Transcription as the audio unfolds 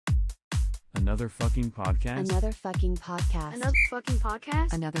Another fucking podcast? Another fucking podcast. Another fucking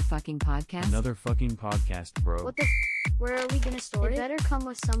podcast? Another fucking podcast? Another fucking podcast, bro. What the Where are we gonna store it? It better come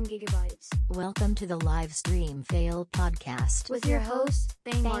with some gigabytes. Welcome to the LiveStreamFailPodcast. With your host,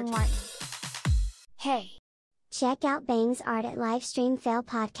 Bang Martin. Hey. Check out Bang's art at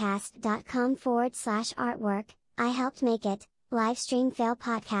LiveStreamFailPodcast.com/artwork. I helped make it. LiveStreamFail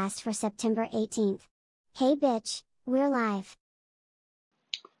Podcast for September 18th. Hey bitch, we're live.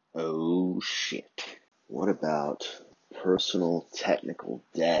 Oh shit. What about personal technical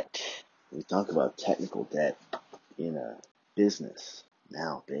debt? We talk about technical debt in a business.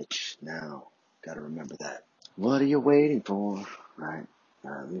 Now, bitch, now. Gotta remember that. What are you waiting for? Right.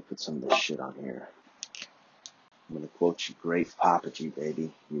 Let me put some of this shit on here. I'm gonna quote you great Papaji,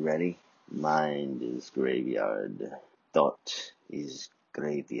 baby. You ready? Mind is graveyard. Thought is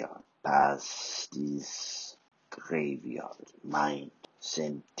graveyard. Past is graveyard. Mind.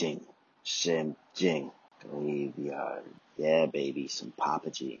 Same thing. Same thing. Graveyard. Yeah, baby, some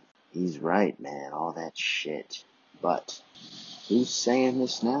Papaji. He's right, man. All that shit. But who's saying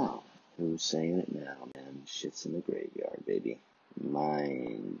this now? Who's saying it now, man? Shit's in the graveyard, baby.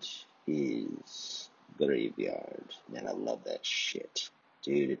 Mind is graveyard. Man, I love that shit.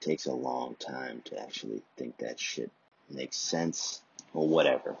 Dude, it takes a long time to actually think that shit makes sense. Or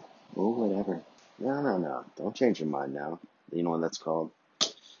whatever. No. Don't change your mind now. You know what that's called?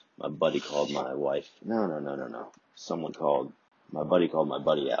 My buddy called my wife. No. My buddy called my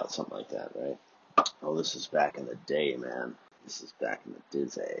buddy out, something like that, right? Oh, this is back in the day, man. This is back in the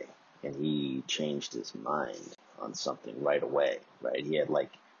day. And he changed his mind on something right away, right? He had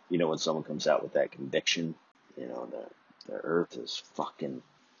when someone comes out with that conviction, the earth is fucking,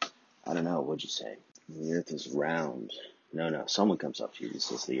 I don't know, what'd you say? The earth is round. No, someone comes up to you and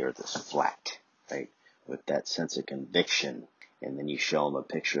says the earth is flat, right? With that sense of conviction. And then you show him a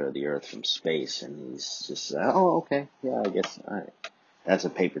picture of the earth from space, and he's just, oh, okay, yeah, I guess, all right. That's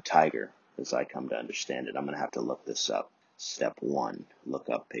a paper tiger, as I come to understand it. I'm going to have to look this up. Step 1, look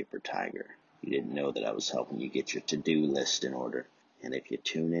up paper tiger. You didn't know that I was helping you get your to-do list in order. And if you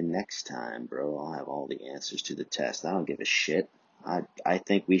tune in next time, bro, I'll have all the answers to the test. I don't give a shit. I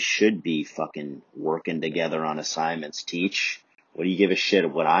think we should be fucking working together on assignments, Teach. What do you give a shit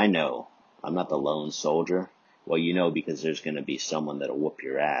of what I know? I'm not the lone soldier. Well, because there's going to be someone that'll whoop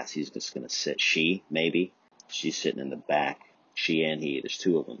your ass. He's just going to sit. Maybe. She's sitting in the back. She and he. There's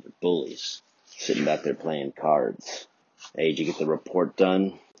two of them. They're bullies. Sitting back there playing cards. Hey, did you get the report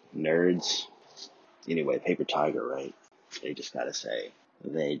done? Nerds. Anyway, paper tiger, right? They just gotta say.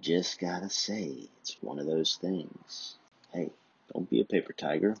 It's one of those things. Hey, don't be a paper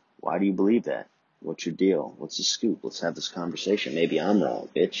tiger. Why do you believe that? What's your deal? What's the scoop? Let's have this conversation. Maybe I'm wrong,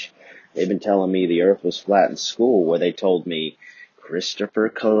 bitch. They've been telling me the earth was flat in school, where they told me Christopher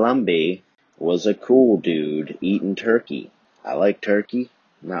Columbus was a cool dude eating turkey. I like turkey.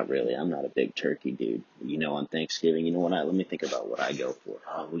 Not really. I'm not a big turkey dude. On Thanksgiving, let me think about what I go for.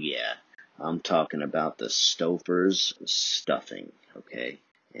 Oh, yeah. I'm talking about the Stouffer's stuffing, okay?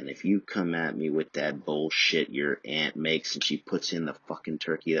 And if you come at me with that bullshit your aunt makes and she puts in the fucking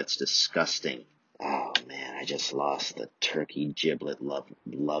turkey, that's disgusting. Oh, man, I just lost the turkey giblet loving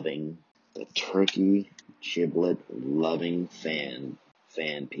fan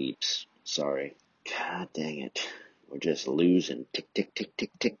peeps. Sorry. God dang it. We're just losing. Tick, tick, tick, tick,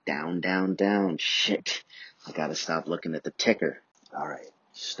 tick, down. Shit. I gotta stop looking at the ticker. Alright.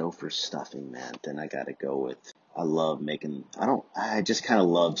 Stouffer's stuffing, man. Then I gotta go with, I just kind of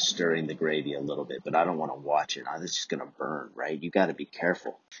love stirring the gravy a little bit, but I don't want to watch it. It's just gonna burn, right? You gotta be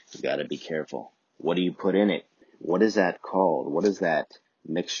careful. What do you put in it? What is that called? What is that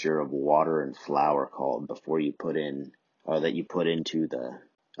mixture of water and flour called before you put in, or that you put into the,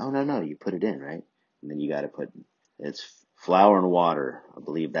 you put it in, right? And then you gotta it's flour and water. I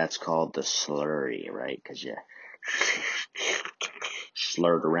believe that's called the slurry, right? Because you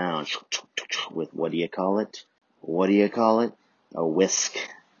slurred around with, what do you call it? A whisk.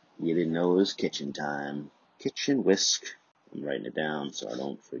 You didn't know it was kitchen time. Kitchen whisk. I'm writing it down so I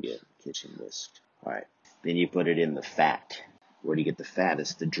don't forget. Kitchen whisk. Alright. Then you put it in the fat. Where do you get the fat?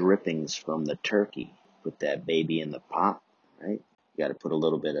 It's the drippings from the turkey. Put that baby in the pot, right? You gotta put a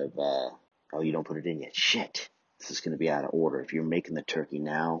little bit of, you don't put it in yet. Shit. This is gonna be out of order. If you're making the turkey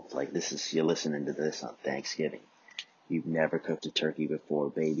now, you're listening to this on Thanksgiving. You've never cooked a turkey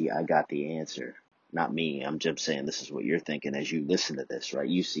before, baby. I got the answer. Not me. I'm just saying this is what you're thinking as you listen to this, right?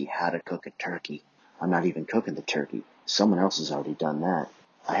 You see how to cook a turkey. I'm not even cooking the turkey. Someone else has already done that.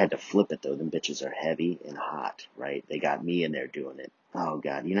 I had to flip it, though. Them bitches are heavy and hot, right? They got me in there doing it. Oh,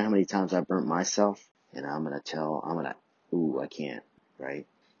 God. You know how many times I burnt myself? And I can't, right?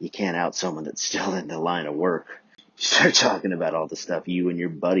 You can't out someone that's still in the line of work. You start talking about all the stuff you and your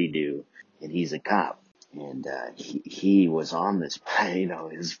buddy do, and he's a cop. And he was on this,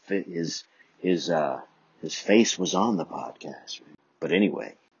 his face was on the podcast. But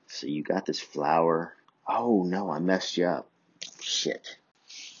anyway, so you got this flour. Oh no, I messed you up. Shit.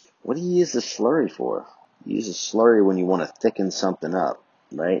 What do you use the slurry for? You use a slurry when you want to thicken something up,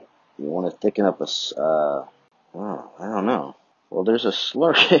 right? You want to thicken up I don't know. Well, there's a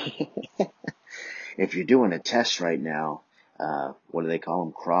slurry. If you're doing a test right now, what do they call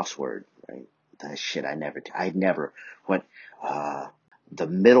them? Crossword, right? That shit, the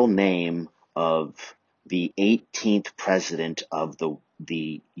middle name of the 18th president of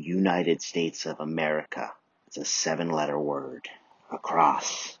the United States of America. It's a 7-letter word. A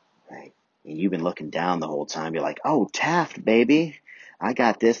cross, right? And you've been looking down the whole time. You're like, oh, Taft, baby. I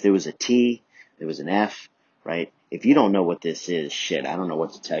got this. There was a T. There was an F, right? If you don't know what this is, shit, I don't know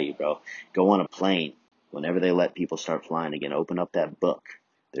what to tell you, bro. Go on a plane. Whenever they let people start flying again, open up that book.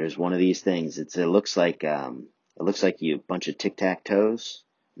 There's one of these things. It looks like you a bunch of tic-tac-toes.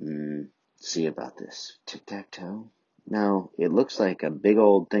 See about this. Tic-tac-toe? No, it looks like a big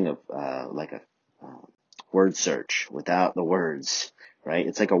old thing of, like a word search without the words, right?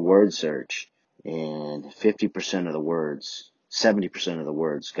 It's like a word search, and 50% of the words, 70% of the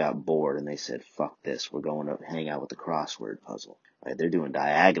words got bored, and they said, fuck this, we're going to hang out with the crossword puzzle, right? They're doing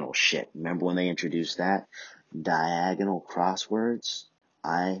diagonal shit. Remember when they introduced that? Diagonal crosswords?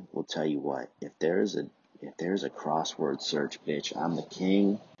 I will tell you what, if there's a crossword search, bitch, I'm the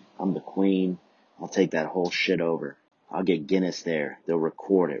king, I'm the queen, I'll take that whole shit over. I'll get Guinness there. They'll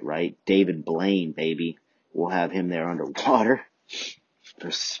record it, right? David Blaine, baby. We'll have him there underwater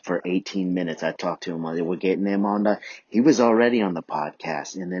for 18 minutes. I talked to him while they were getting him on he was already on the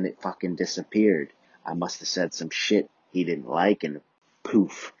podcast, and then it fucking disappeared. I must have said some shit he didn't like, and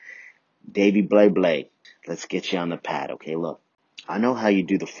poof. Davey Blay, let's get you on the pad, okay? Look, I know how you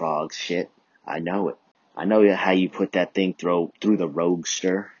do the frog shit. I know it. I know how you put that thing through the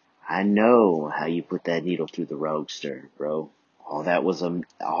roadster. I know how you put that needle through the roadster, bro. That was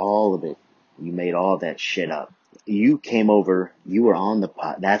all of it. You made all that shit up. You came over, you were on the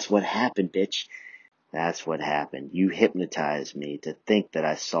pot. That's what happened, bitch. That's what happened. You hypnotized me to think that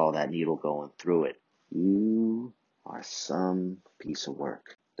I saw that needle going through it. You are some piece of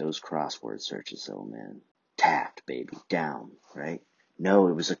work. Those crossword searches, though, man. Taft, baby. Down, right? No,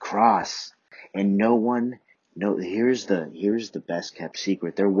 it was a cross. And here's the best kept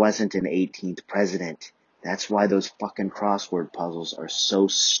secret. There wasn't an 18th president. That's why those fucking crossword puzzles are so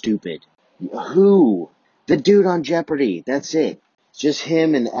stupid. Who? The dude on Jeopardy. That's it. Just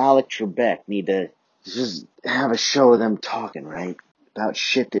him and Alec Trebek need to just have a show of them talking, right? About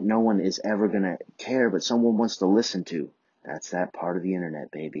shit that no one is ever gonna care, but someone wants to listen to. That's that part of the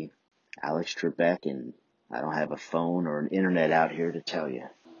internet, baby. Alex Trebek, and I don't have a phone or an internet out here to tell you.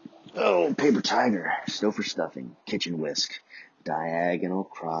 Oh, paper tiger, Stouffer stuffing, kitchen whisk, diagonal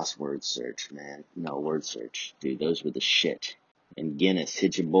crossword search, man. No, word search. Dude, those were the shit. And Guinness,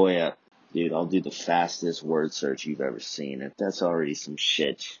 hit your boy up. Dude, I'll do the fastest word search you've ever seen. If that's already some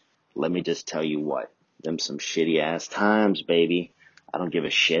shit, let me just tell you what. Them some shitty ass times, baby. I don't give a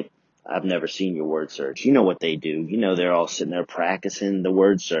shit. I've never seen your word search. You know what they do. You know they're all sitting there practicing the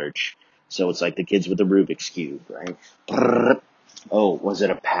word search. So it's like the kids with the Rubik's Cube, right? Oh, was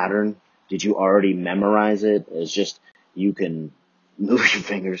it a pattern? Did you already memorize it? It's just you can move your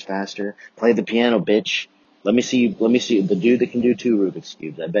fingers faster. Play the piano, bitch. Let me see the dude that can do 2 Rubik's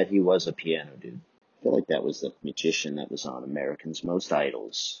Cubes. I bet he was a piano dude. I feel like that was the magician that was on America's Most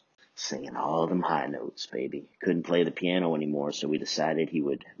Idols, singing all them high notes, baby. Couldn't play the piano anymore, so we decided he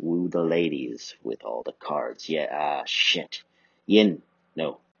would woo the ladies with all the cards. Yeah, shit. Yin.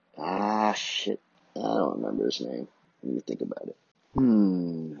 No. Shit. I don't remember his name. Let me think about it.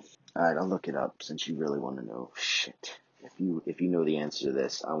 Alright, I'll look it up since you really want to know. Shit. If you know the answer to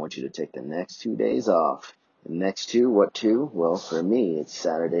this, I want you to take the next 2 days off. The next 2, what 2? Well, for me, it's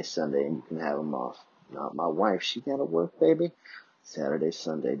Saturday, Sunday, and you can have them off. Not my wife. She gotta work, baby. Saturday,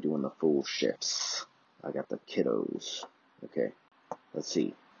 Sunday, doing the full shifts. I got the kiddos. Okay. Let's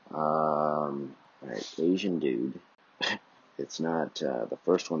see. Alright, Asian dude. It's not, the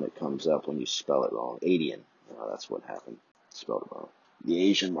first one that comes up when you spell it wrong. Adian. Oh, that's what happened. Spelled it wrong. The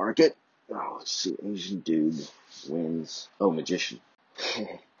Asian market. Oh, let's see. Asian dude wins. Oh, magician.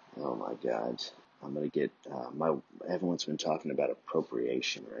 Oh my God. I'm gonna get, everyone's been talking about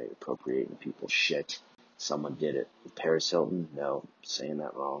appropriation, right? Appropriating people's shit. Someone did it. Paris Hilton? No, saying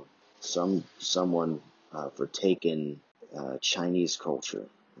that wrong. Someone, for taking, Chinese culture.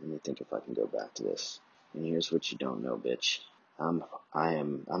 Let me think if I can go back to this. And here's what you don't know, bitch.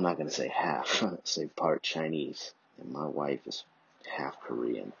 I'm not gonna say half, I'm gonna say part Chinese, and my wife is half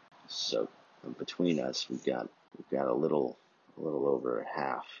Korean. So between us, we've got a little over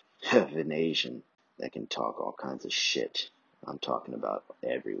half of an Asian that can talk all kinds of shit. I'm talking about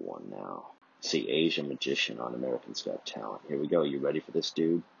everyone now. See, Asian magician on American's Got Talent. Here we go. You ready for this,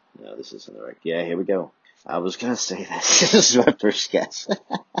 dude? No, this isn't the right. Yeah, here we go. I was gonna say this. This is my first guess.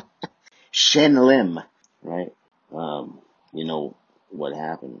 Shen Lim, right? You know what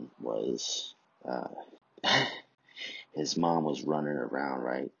happened was his mom was running around,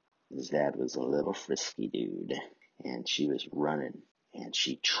 right? His dad was a little frisky dude, and she was running, and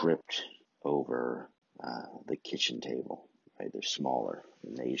she tripped over the kitchen table. Right? They're smaller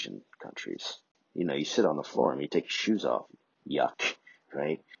in Asian countries. You know, you sit on the floor and you take your shoes off. Yuck,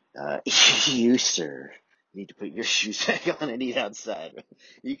 right? You, sir, need to put your shoes back on and eat outside.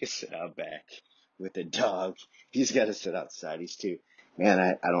 You can sit out back with the dog. He's got to sit outside. He's too. Man,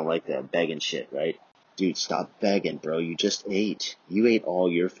 I don't like that begging shit, right? Dude, stop begging, bro. You just ate. You ate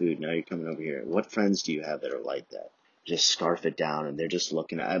all your food. Now you're coming over here. What friends do you have that are like that? Just scarf it down and they're just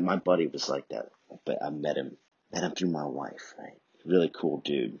looking at. My buddy was like that, but I met him through my wife, right? Really cool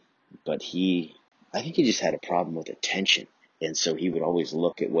dude. But I think he just had a problem with attention. And so he would always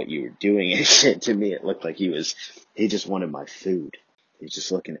look at what you were doing and shit. To me, it looked like he just wanted my food. He was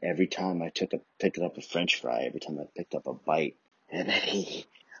just looking every time I picked up a French fry, every time I picked up a bite. And then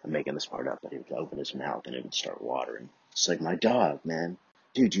I'm making this part up, but he would open his mouth and it would start watering. It's like my dog, man.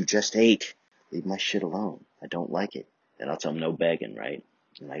 Dude, you just ate. Leave my shit alone. I don't like it. And I'll tell him no begging, right?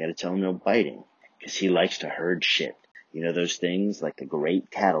 And I gotta tell him no biting. Because he likes to herd shit. You know those things like the Great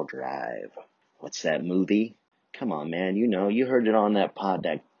Cattle Drive. What's that movie? Come on, man. You know, you heard it on that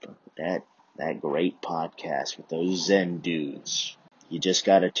that great podcast with those Zen dudes. You just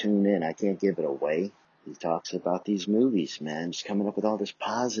gotta tune in. I can't give it away. He talks about these movies, man. Just coming up with all this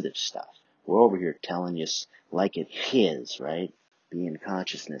positive stuff. We're over here telling you like it is, right? Being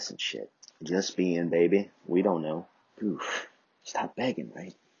consciousness and shit. Just being, baby. We don't know. Oof. Stop begging,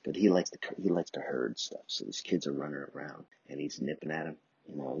 right? But he likes to herd stuff. So these kids are running around and he's nipping at him.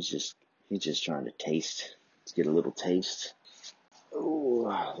 You know, he's just trying to taste. Let's get a little taste.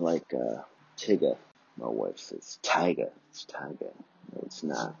 Oh, like Tigger. My wife says Tiger. It's Tiger. No, it's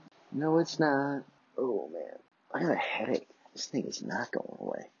not. No, it's not. Oh man, I got a headache. This thing is not going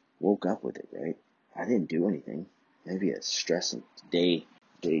away. Woke up with it, right? I didn't do anything. Maybe it's stressing. Day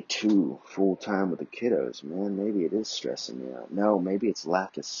 2, full time with the kiddos, man. Maybe it is stressing me out. No, maybe it's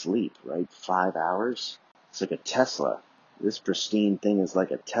lack of sleep, right? 5 hours? It's like a Tesla. This pristine thing is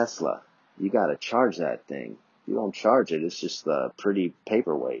like a Tesla. You gotta charge that thing. If you don't charge it, it's just a pretty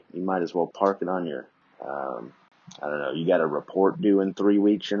paperweight. You might as well park it on your, I don't know, you got a report due in 3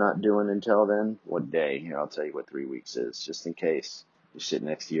 weeks you're not doing until then? What day? Here, I'll tell you what 3 weeks is, just in case. You sit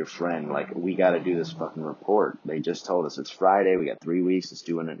next to your friend, like, we got to do this fucking report. They just told us it's Friday. We got 3 weeks. It's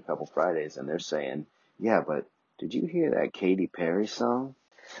due in a couple Fridays. And they're saying, yeah, but did you hear that Katy Perry song?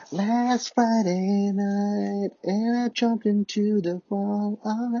 Last Friday night, and I jumped into the wall.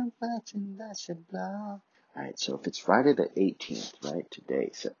 All I'm watching, that's a blah. All right, so if it's Friday the 18th, right, today,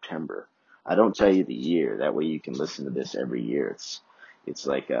 September, I don't tell you the year. That way you can listen to this every year. It's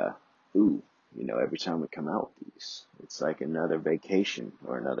like, ooh. You know, every time we come out with these, it's like another vacation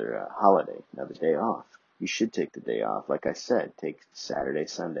or another holiday, another day off. You should take the day off. Like I said, take Saturday,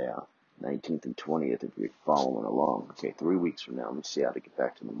 Sunday off, 19th and 20th if you're following along. Okay, 3 weeks from now, let me see how to get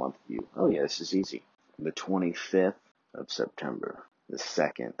back to the month view. Oh yeah, this is easy. The 25th of September, the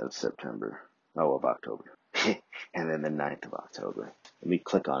 2nd of September, of October, and then the 9th of October. Let me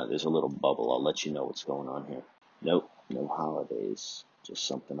click on it. There's a little bubble. I'll let you know what's going on here. Nope, no holidays, just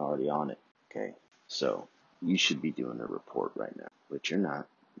something already on it. Okay, so you should be doing a report right now, but you're not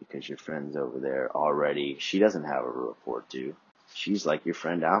because your friend's over there already. She doesn't have a report due. She's like your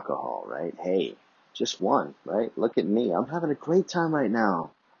friend alcohol, right? Hey, just one, right? Look at me. I'm having a great time right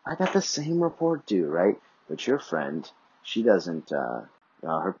now. I got the same report due, right? But your friend, she doesn't,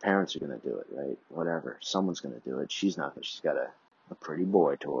 her parents are going to do it, right? Whatever. Someone's going to do it. She's not. She's got a pretty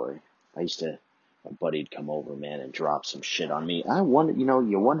boy toy. My buddy'd come over, man, and drop some shit on me. I wonder,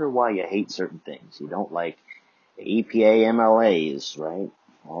 you wonder why you hate certain things. You don't like EPA MLAs, right?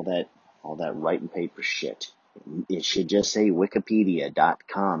 All that writing paper shit. It should just say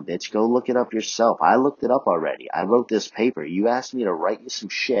Wikipedia.com, bitch. Go look it up yourself. I looked it up already. I wrote this paper. You asked me to write you some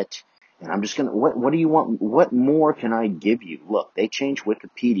shit, and I'm just gonna, what do you want? What more can I give you? Look, they change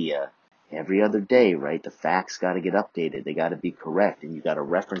Wikipedia every other day, right? The facts gotta get updated. They gotta be correct, and you gotta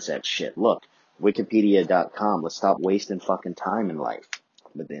reference that shit. Look. Wikipedia.com. Let's stop wasting fucking time in life.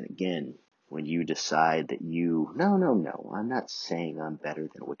 But then again, when you decide that no, I'm not saying I'm better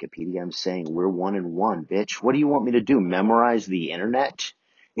than Wikipedia. I'm saying we're 1-1, bitch. What do you want me to do? Memorize the internet?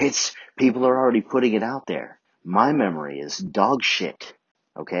 People are already putting it out there. My memory is dog shit.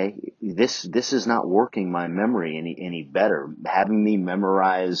 Okay? This is not working my memory any better. Having me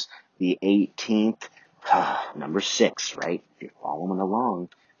memorize the 18th, number 6, right? If you're following along,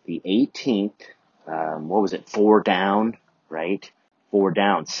 the 18th, what was it? 4 down, right? 4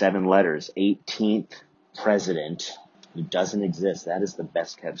 down, 7 letters, 18th president who doesn't exist. That is the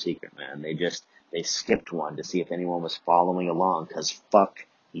best kept secret, man. They skipped one to see if anyone was following along, cause fuck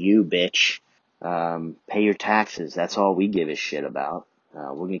you, bitch. Pay your taxes. That's all we give a shit about.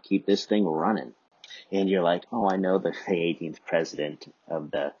 We're gonna keep this thing running. And you're like, oh, I know the 18th president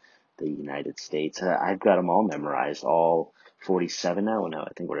of the United States. I've got them all memorized, all 47 now. No,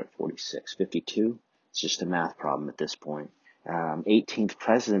 I think we're at 46, 52. It's just a math problem at this point. 18th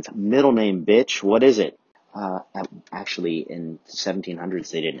president's middle name, bitch. What is it? Actually, in the 1700s,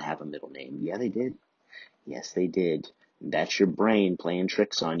 they didn't have a middle name. Yeah, they did. Yes, they did. That's your brain playing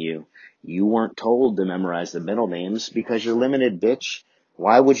tricks on you. You weren't told to memorize the middle names because you're limited, bitch.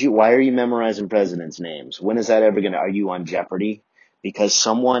 Why are you memorizing presidents' names? When is that ever are you on Jeopardy? Because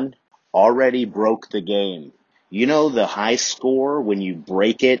someone already broke the game. You know the high score when you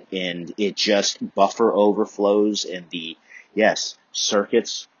break it and it just buffer overflows and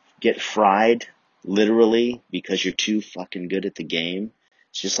circuits get fried, literally, because you're too fucking good at the game?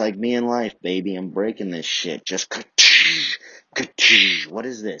 It's just like me in life, baby. I'm breaking this shit. Just ka-choo. What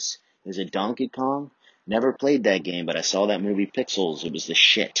is this? Is it Donkey Kong? Never played that game, but I saw that movie Pixels. It was the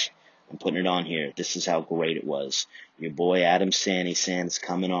shit. I'm putting it on here. This is how great it was. Your boy Adam Sands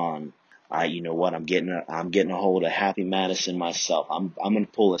coming on. You know what? I'm getting a hold of Happy Madison myself. I'm gonna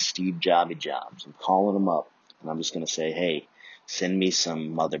pull a Steve Jobs. I'm calling him up, and I'm just gonna say, hey, send me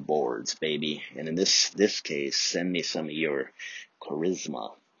some motherboards, baby. And in this case, send me some of your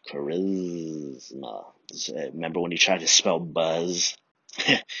charisma. Remember when he tried to spell buzz?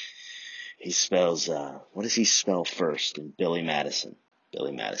 He spells, what does he spell first in Billy Madison?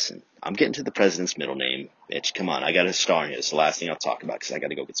 I'm getting to the president's middle name, bitch. Come on, I got a star here. It's the last thing I'll talk about because I got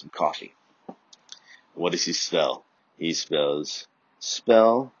to go get some coffee. What does he spell? He spells,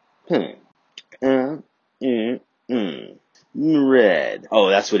 red. Oh,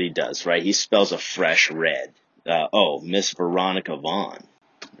 that's what he does, right? He spells a fresh red. Miss Veronica Vaughn,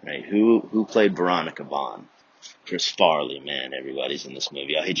 right? Who played Veronica Vaughn? Chris Farley, man. Everybody's in this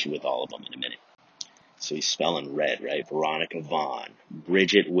movie. I'll hit you with all of them in a minute. So he's spelling red, right? Veronica Vaughn.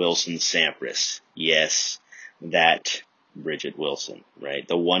 Bridget Wilson Sampras. Yes, that Bridget Wilson, right?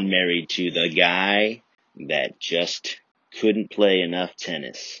 The one married to the guy that just couldn't play enough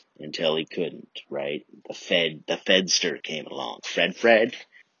tennis until he couldn't, right? The Fedster came along. Fred?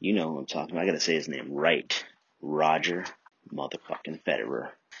 You know what I'm talking about. I gotta say his name right. Roger motherfucking Federer.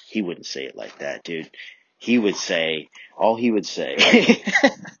 He wouldn't say it like that, dude. All he would say,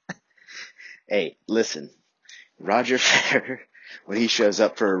 hey, listen, Roger Federer, when he shows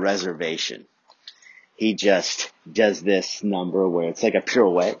up for a reservation, he just does this number where it's like a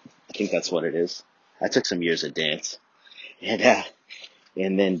pirouette. I think that's what it is. I took some years of dance. And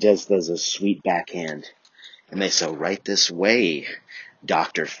then does a sweet backhand. And they say, right this way,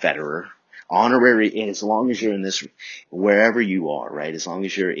 Dr. Federer. Honorary, as long as you're in this, wherever you are, right? As long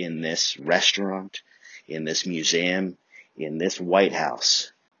as you're in this restaurant, in this museum, in this White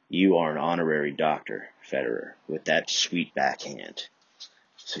House, you are an honorary Dr. Federer with that sweet backhand.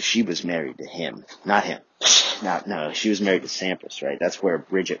 So she was married to him, not him. No, she was married to Sampras, right? That's where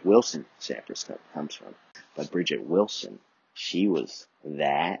Bridget Wilson Sampras comes from. But Bridget Wilson, she was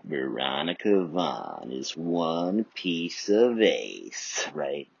that Veronica Vaughn is one piece of ace,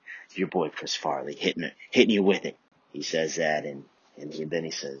 right? Your boy Chris Farley hitting you with it. He says that, and then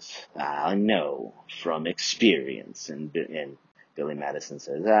he says, I know from experience. And Billy Madison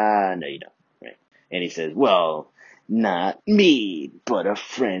says, no you don't, right? And he says, well, not me, but a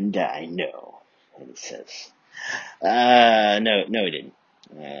friend I know. And he says, no he didn't.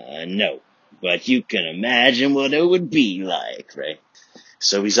 No, but you can imagine what it would be like, right?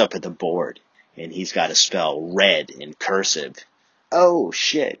 So he's up at the board, and he's got to spell red in cursive. Oh,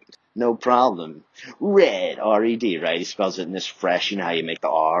 shit. No problem. Red, R-E-D, right? He spells it in this fresh, you know how you make the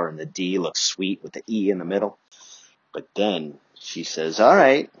R and the D look sweet with the E in the middle? But then she says, all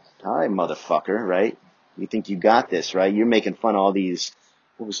right, motherfucker, right? You think you got this, right? You're making fun of all these,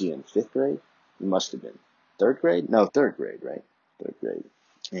 what was he in, 5th grade? He must have been. 3rd grade? No, 3rd grade, right? 3rd grade.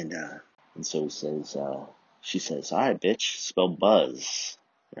 And so she says, all right, bitch, spell buzz,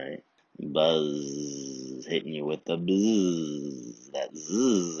 right? Buzz, hitting you with the buzz, that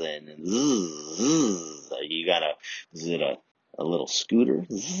zzz and zzz. You got is it a little scooter?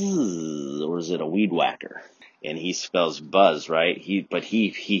 Zzz, or is it a weed whacker? And he spells buzz, right? He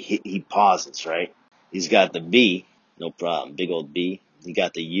pauses, right? He's got the B, no problem, big old B. He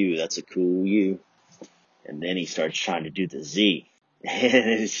got the U, that's a cool U. And then he starts trying to do the Z. And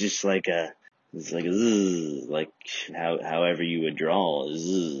it's just like it's like a zzz, like however you would draw a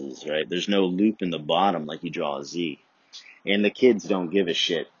zzz, right? There's no loop in the bottom like you draw a Z. And the kids don't give a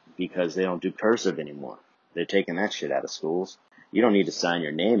shit because they don't do cursive anymore. They're taking that shit out of schools. You don't need to sign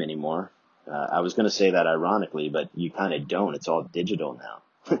your name anymore. I was going to say that ironically, but you kind of don't. It's all digital now.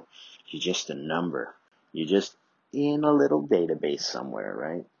 You're just a number. You're just in a little database somewhere,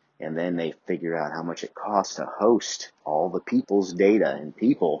 right? And then they figure out how much it costs to host all the people's data and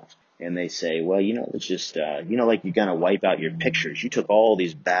people. And they say, well, let's just, like you're going to wipe out your pictures. You took all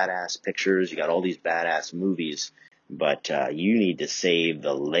these badass pictures. You got all these badass movies. But you need to save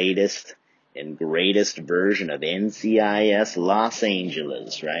the latest and greatest version of NCIS Los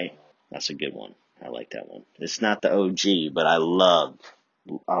Angeles, right? That's a good one. I like that one. It's not the OG, but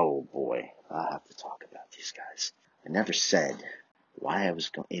oh boy, I have to talk about these guys. I never said why I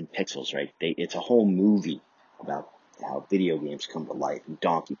was in Pixels, right? It's a whole movie about how video games come to life.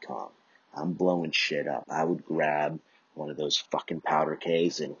 Donkey Kong. I'm blowing shit up. I would grab one of those fucking powder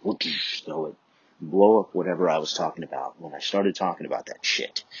kegs and throw it. Blow up whatever I was talking about when I started talking about that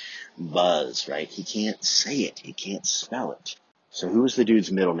shit. Buzz, right? He can't say it. He can't spell it. So who's the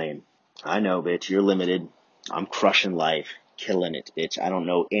dude's middle name? I know, bitch. You're limited. I'm crushing life. Killing it, bitch. I don't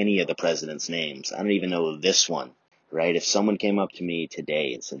know any of the president's names. I don't even know this one, right? If someone came up to me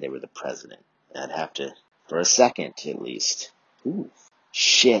today and said they were the president, I'd have to, for a second at least. Ooh,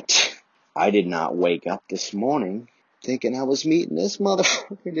 shit. I did not wake up this morning thinking I was meeting this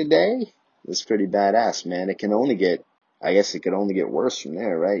motherfucker today. It's pretty badass, man. I guess it could only get worse from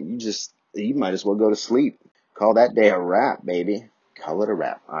there, right? You might as well go to sleep. Call that day a wrap, baby. Call it a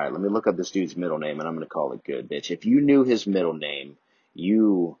wrap. All right, let me look up this dude's middle name, and I'm going to call it good, bitch. If you knew his middle name,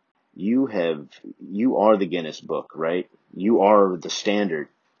 you are the Guinness Book, right? You are the standard.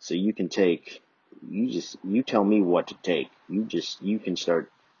 So you tell me what to take. You can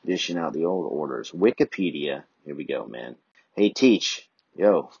start dishing out the old orders. Wikipedia. Here we go, man. Hey, Teach.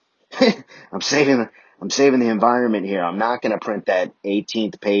 Yo. I'm saving the environment here. I'm not going to print that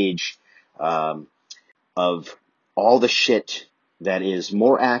 18th page, of all the shit that is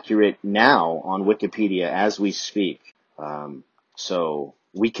more accurate now on Wikipedia as we speak. So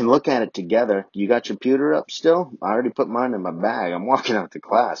we can look at it together. You got your computer up still? I already put mine in my bag. I'm walking out to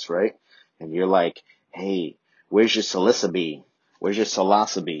class, right? And you're like, hey, where's your psilocybe? Where's your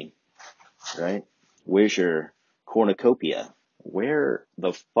psilocybe? Right? Where's your cornucopia? Where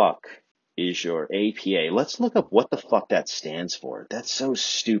the fuck is your APA? Let's look up what the fuck that stands for. That's so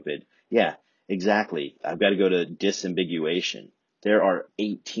stupid. Yeah, exactly. I've got to go to disambiguation. There are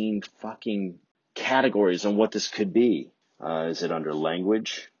 18 fucking categories on what this could be. Is it under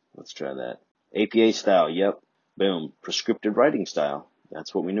language? Let's try that. APA style. Yep. Boom. Prescriptive writing style.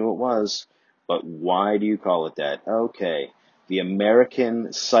 That's what we knew it was. But why do you call it that? Okay. The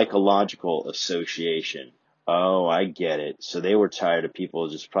American Psychological Association. Oh, I get it. So they were tired of people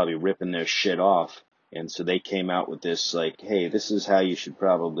just probably ripping their shit off. And so they came out with this, like, hey, this is how you should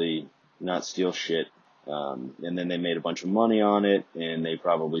probably not steal shit. And then they made a bunch of money on it, and they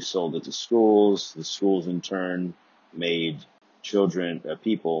probably sold it to schools. The schools, in turn, made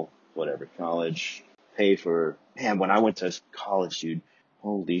people, whatever, college, pay for, man, when I went to college, dude,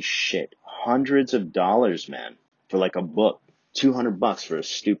 holy shit, hundreds of dollars, man, for like a book. $200 for a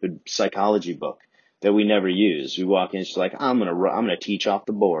stupid psychology book that we never use. We walk in, it's like, I'm gonna teach off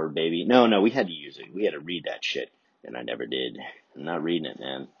the board, baby. No, we had to use it. We had to read that shit, and I never did. I'm not reading it,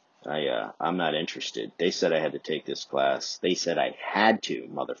 man. I'm not interested. They said I had to take this class. They said I had to,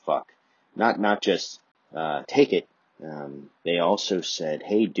 motherfuck. Not just take it. They also said,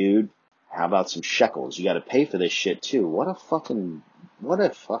 hey, dude, how about some shekels? You got to pay for this shit too. What a fucking,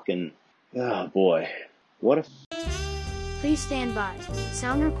 oh boy, what a. Please stand by.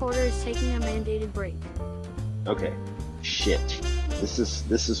 Sound recorder is taking a mandated break. Okay, shit. This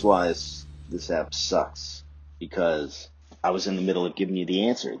is why this app sucks, because I was in the middle of giving you the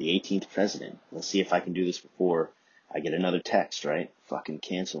answer, the 18th president. Let's see if I can do this before I get another text, right? Fucking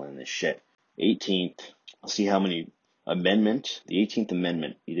canceling this shit. 18th. I'll see how many the 18th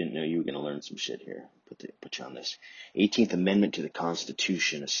Amendment. You didn't know you were going to learn some shit here. Put you on this. 18th Amendment to the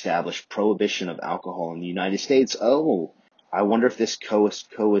Constitution established prohibition of alcohol in the United States. Oh, I wonder if this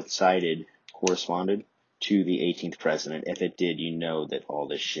corresponded. to the 18th president. If it did, you know that all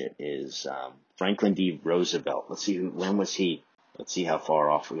this shit is Franklin D. Roosevelt. Let's see, when was he? Let's see how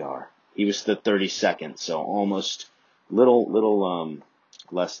far off we are. He was the 32nd, so almost little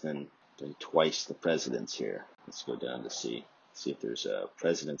less than twice the presidents here. Let's go down to see if there's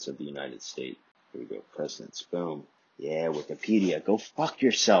presidents of the United States. Here we go, presidents. Boom. Yeah, Wikipedia. Go fuck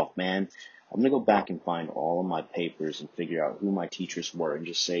yourself, man. I'm going to go back and find all of my papers and figure out who my teachers were and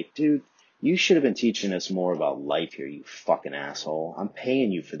just say, dude, you should have been teaching us more about life here, you fucking asshole. I'm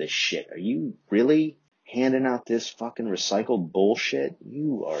paying you for this shit. Are you really handing out this fucking recycled bullshit?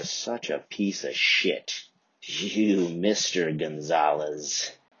 You are such a piece of shit. You, Mr.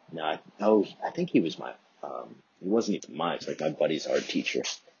 Gonzalez. No, I think he was my, he wasn't even mine. It's like my buddy's art teacher.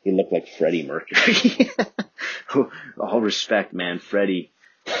 He looked like Freddie Mercury. All respect, man. Freddie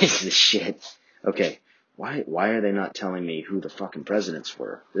is the shit. Okay. Why are they not telling me who the fucking presidents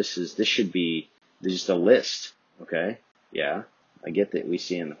were? This should be just a list. Okay. Yeah. I get that we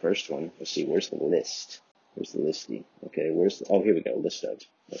see in the first one. Let's see. Where's the list? Where's the listing? Okay. Oh, here we go. List of.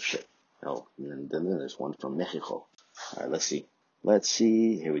 Oh shit. Oh, and then there's one from Mexico. All right. Let's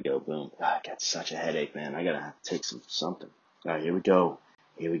see. Here we go. Boom. I got such a headache, man. I gotta take something. All right. Here we go.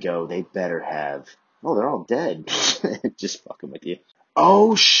 They better have. Oh, they're all dead. Just fucking with you.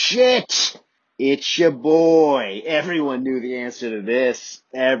 Oh, shit! It's your boy. Everyone knew the answer to this.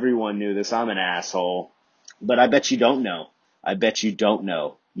 Everyone knew this. I'm an asshole. But I bet you don't know.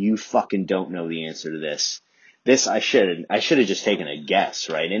 You fucking don't know the answer to this. I should have just taken a guess,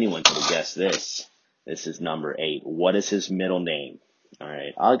 right? Anyone could have guessed this. This is number 8. What is his middle name? All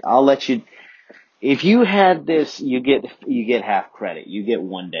right. I'll let you. If you had this, you get half credit. You get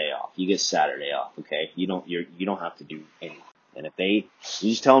one day off. You get Saturday off. Okay. You don't have to do anything. And if you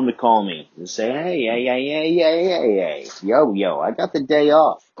just tell them to call me and say, hey, yo, I got the day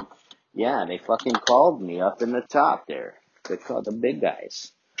off. Yeah, they fucking called me up in the top there. They called the big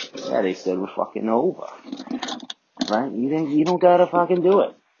guys. Yeah, they said we're fucking over. Right? You don't gotta fucking do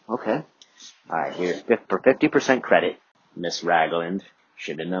it. Okay. Alright, here, for 50% credit, Miss Ragland.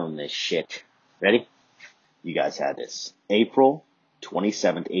 Should have known this shit. Ready? You guys had this. April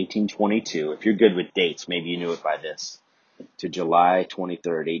 27th, 1822. If you're good with dates, maybe you knew it by this. To July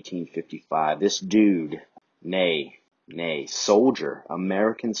 23rd, 1855. This dude, soldier,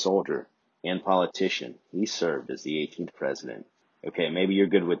 American soldier, and politician, he served as the 18th president. Okay, maybe you're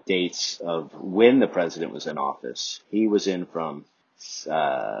good with dates of when the president was in office. He was in from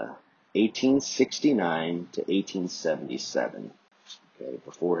 1869 to 1877. Okay,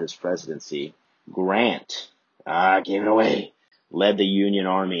 before his presidency, Grant, gave it away, led the Union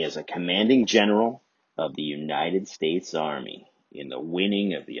Army as a commanding general of the United States Army in the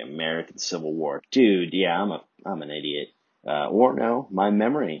winning of the American Civil War. Dude, yeah, I'm an idiot. Or no, my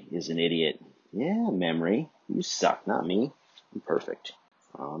memory is an idiot. Yeah, memory. You suck, not me. I'm perfect.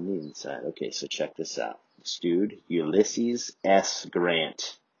 On the inside. Okay, so check this out. This dude, Ulysses S.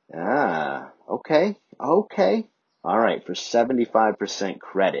 Grant. Okay. Alright, for 75%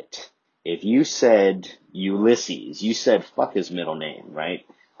 credit. If you said Ulysses, you said fuck his middle name, right?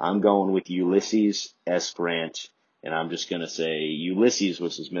 I'm going with Ulysses S. Grant, and I'm just going to say Ulysses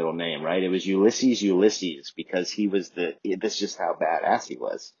was his middle name, right? It was Ulysses, because that's just how badass he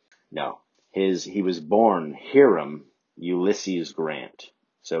was. No, he was born Hiram Ulysses Grant.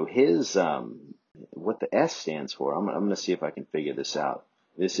 So what the S stands for, I'm going to see if I can figure this out.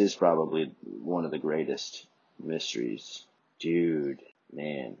 This is probably one of the greatest mysteries. Dude,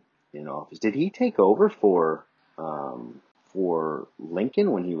 man, in office. Did he take over for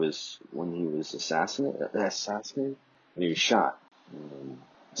Lincoln when he was assassinated? When he was shot.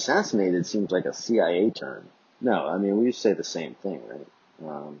 Assassinated seems like a CIA term. No, I mean, we say the same thing, right?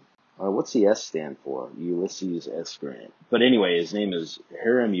 What's the S stand for? Ulysses S. Grant. But anyway, his name is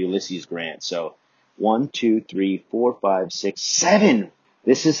Hiram Ulysses Grant. So 1, 2, 3, 4, 5, 6, 7.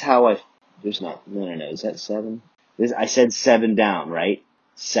 This is how no. Is that 7? I said 7 down, right?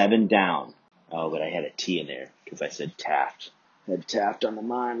 7 down. Oh, but I had a T in there because I said Taft. Had Taft on the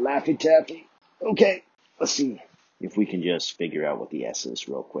mind. Laffy Taffy. Okay. Let's see if we can just figure out what the S is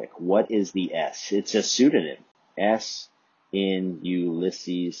real quick. What is the S? It's a pseudonym. S in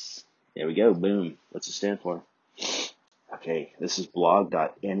Ulysses. There we go. Boom. What's it stand for? Okay. This is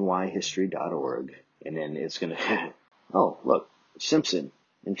blog.nyhistory.org. And then it's going to... Oh, look. Simpson.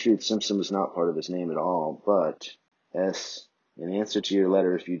 In truth, Simpson was not part of his name at all, but S... In answer to your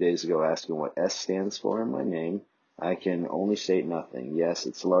letter a few days ago asking what S stands for in my name, I can only state nothing. Yes,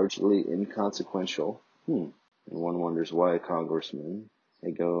 it's largely inconsequential. And one wonders why a congressman.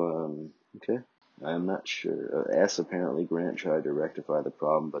 They go, okay. I'm not sure. S, apparently Grant tried to rectify the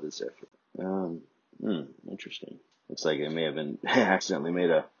problem, but his effort. Interesting. Looks like it may have been accidentally made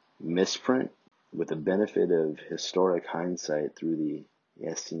a misprint. With the benefit of historic hindsight through the,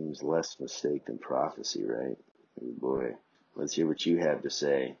 seems less mistake than prophecy, right? Oh boy. Let's hear what you have to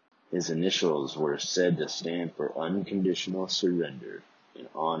say. His initials were said to stand for unconditional surrender in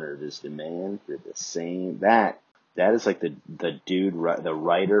honor of his demand for the same. That is like the dude, the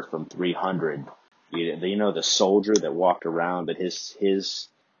writer from 300. You know, the soldier that walked around, but he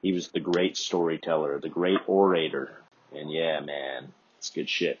was the great storyteller, the great orator. And yeah, man, it's good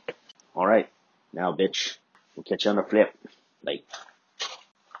shit. All right. Now, bitch, we'll catch you on the flip. Like.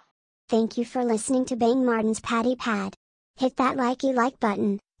 Thank you for listening to Bang Martin's Patty Pad. Hit that like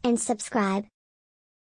button, and subscribe,